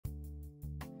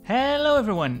Hello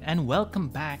everyone and welcome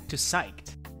back to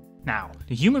Psyched. Now,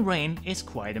 the human brain is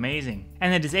quite amazing,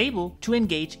 and it is able to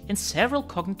engage in several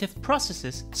cognitive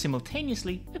processes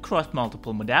simultaneously across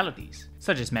multiple modalities,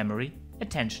 such as memory,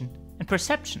 attention, and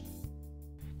perception.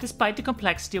 Despite the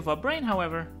complexity of our brain,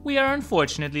 however, we are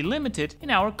unfortunately limited in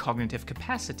our cognitive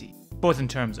capacity, both in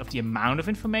terms of the amount of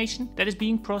information that is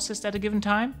being processed at a given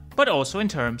time, but also in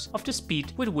terms of the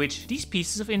speed with which these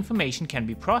pieces of information can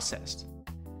be processed.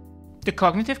 The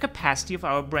cognitive capacity of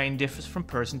our brain differs from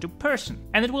person to person,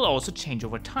 and it will also change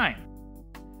over time.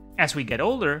 As we get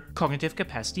older, cognitive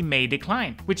capacity may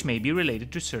decline, which may be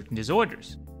related to certain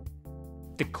disorders.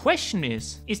 The question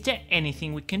is there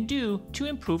anything we can do to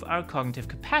improve our cognitive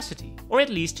capacity, or at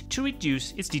least to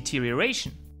reduce its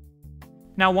deterioration?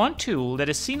 Now, one tool that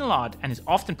is seen a lot and is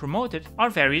often promoted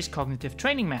are various cognitive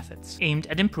training methods aimed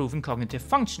at improving cognitive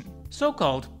function,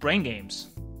 so-called brain games.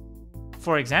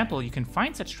 For example, you can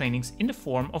find such trainings in the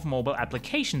form of mobile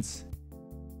applications.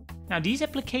 Now, these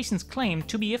applications claim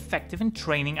to be effective in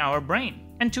training our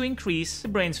brain and to increase the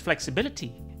brain's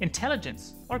flexibility,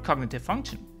 intelligence, or cognitive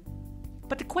function.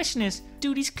 But the question is,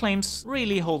 do these claims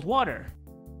really hold water?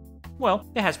 Well,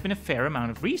 there has been a fair amount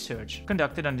of research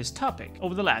conducted on this topic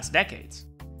over the last decades.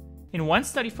 In one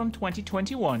study from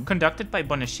 2021, conducted by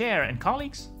Bonnechère and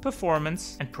colleagues,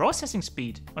 performance and processing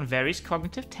speed on various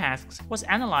cognitive tasks was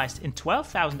analyzed in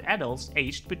 12,000 adults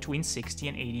aged between 60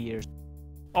 and 80 years.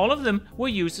 All of them were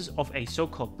users of a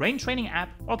so-called brain training app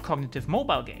or cognitive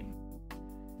mobile game.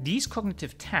 These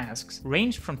cognitive tasks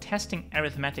ranged from testing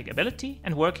arithmetic ability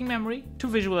and working memory to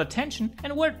visual attention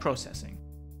and word processing.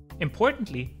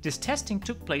 Importantly, this testing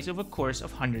took place over a course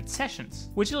of 100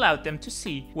 sessions, which allowed them to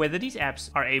see whether these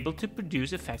apps are able to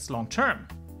produce effects long term.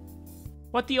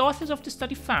 What the authors of the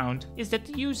study found is that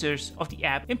the users of the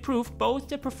app improved both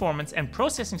their performance and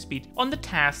processing speed on the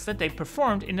tasks that they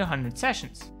performed in the 100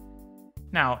 sessions.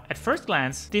 Now, at first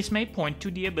glance, this may point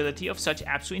to the ability of such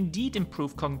apps to indeed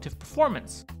improve cognitive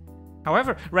performance.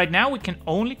 However, right now we can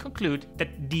only conclude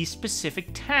that these specific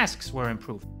tasks were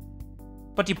improved.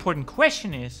 But the important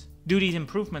question is, do these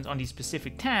improvements on these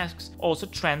specific tasks also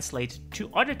translate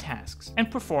to other tasks and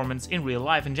performance in real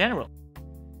life in general?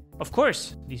 Of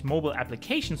course, these mobile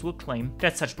applications will claim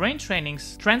that such brain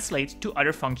trainings translate to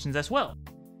other functions as well.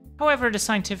 However, the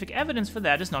scientific evidence for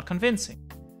that is not convincing.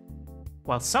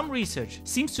 While some research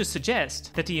seems to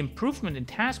suggest that the improvement in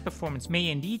task performance may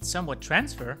indeed somewhat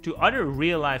transfer to other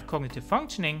real-life cognitive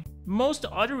functioning, most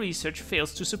other research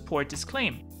fails to support this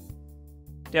claim.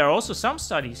 There are also some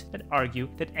studies that argue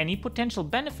that any potential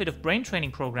benefit of brain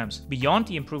training programs beyond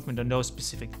the improvement on those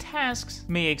specific tasks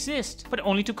may exist, but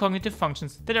only to cognitive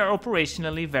functions that are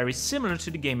operationally very similar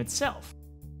to the game itself.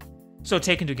 So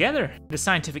taken together, the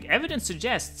scientific evidence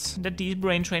suggests that these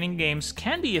brain training games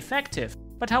can be effective,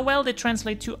 but how well they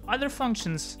translate to other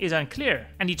functions is unclear,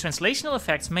 and the translational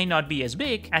effects may not be as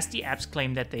big as the apps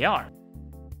claim that they are.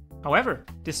 However,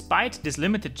 despite this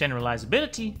limited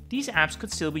generalizability, these apps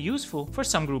could still be useful for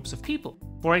some groups of people,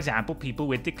 for example people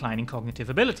with declining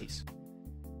cognitive abilities.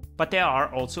 But there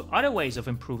are also other ways of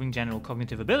improving general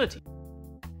cognitive ability.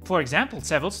 For example,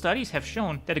 several studies have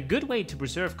shown that a good way to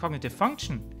preserve cognitive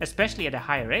function, especially at a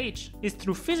higher age, is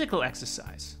through physical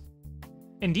exercise.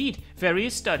 Indeed,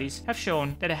 various studies have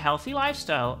shown that a healthy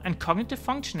lifestyle and cognitive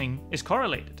functioning is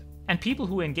correlated, and people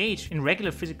who engage in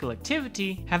regular physical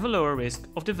activity have a lower risk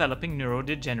of developing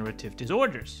neurodegenerative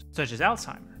disorders, such as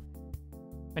Alzheimer's.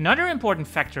 Another important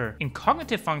factor in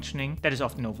cognitive functioning that is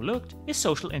often overlooked is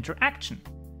social interaction.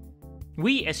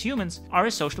 We as humans are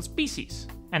a social species,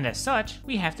 and as such,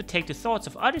 we have to take the thoughts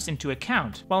of others into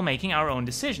account while making our own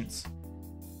decisions.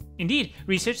 Indeed,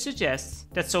 research suggests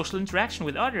that social interaction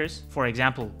with others, for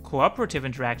example, cooperative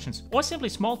interactions or simply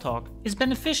small talk, is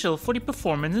beneficial for the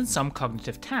performance in some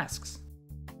cognitive tasks.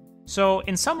 So,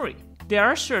 in summary, there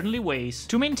are certainly ways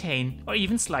to maintain or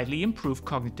even slightly improve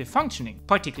cognitive functioning,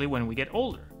 particularly when we get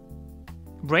older.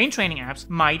 Brain training apps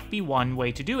might be one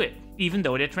way to do it, even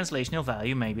though their translational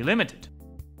value may be limited.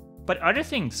 But other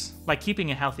things, like keeping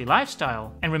a healthy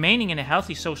lifestyle and remaining in a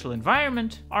healthy social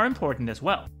environment, are important as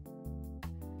well.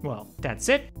 Well, that's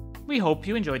it. We hope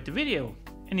you enjoyed the video,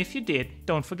 and if you did,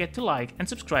 don't forget to like and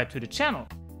subscribe to the channel.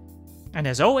 And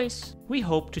as always, we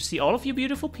hope to see all of you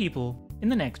beautiful people in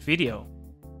the next video.